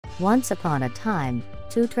Once upon a time,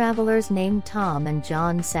 two travelers named Tom and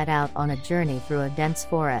John set out on a journey through a dense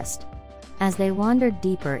forest. As they wandered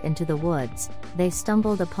deeper into the woods, they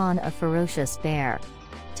stumbled upon a ferocious bear.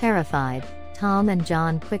 Terrified, Tom and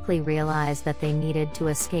John quickly realized that they needed to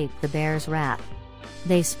escape the bear's wrath.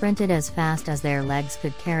 They sprinted as fast as their legs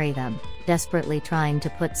could carry them, desperately trying to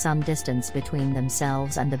put some distance between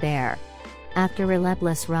themselves and the bear. After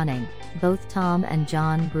relentless running, both Tom and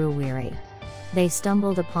John grew weary. They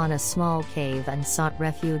stumbled upon a small cave and sought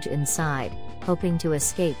refuge inside, hoping to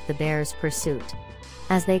escape the bear's pursuit.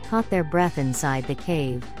 As they caught their breath inside the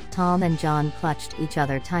cave, Tom and John clutched each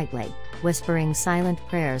other tightly, whispering silent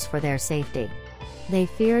prayers for their safety. They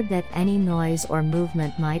feared that any noise or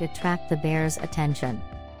movement might attract the bear's attention.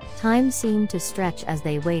 Time seemed to stretch as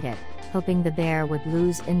they waited, hoping the bear would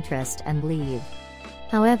lose interest and leave.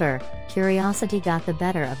 However, curiosity got the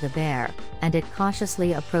better of the bear, and it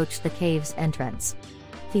cautiously approached the cave's entrance.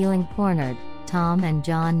 Feeling cornered, Tom and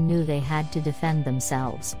John knew they had to defend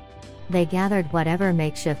themselves. They gathered whatever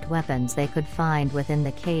makeshift weapons they could find within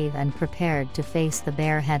the cave and prepared to face the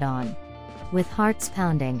bear head-on. With hearts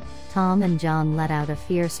pounding, Tom and John let out a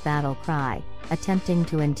fierce battle cry, attempting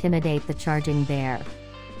to intimidate the charging bear.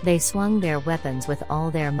 They swung their weapons with all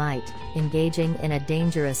their might, engaging in a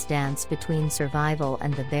dangerous dance between survival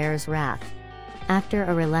and the bear's wrath. After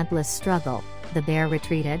a relentless struggle, the bear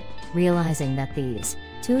retreated, realizing that these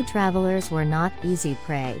two travelers were not easy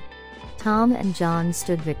prey. Tom and John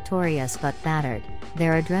stood victorious but battered,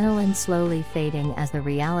 their adrenaline slowly fading as the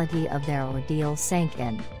reality of their ordeal sank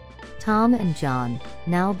in. Tom and John,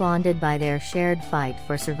 now bonded by their shared fight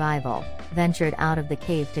for survival, ventured out of the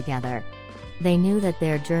cave together. They knew that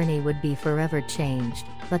their journey would be forever changed,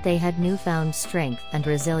 but they had newfound strength and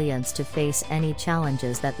resilience to face any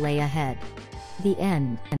challenges that lay ahead. The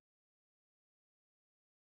end.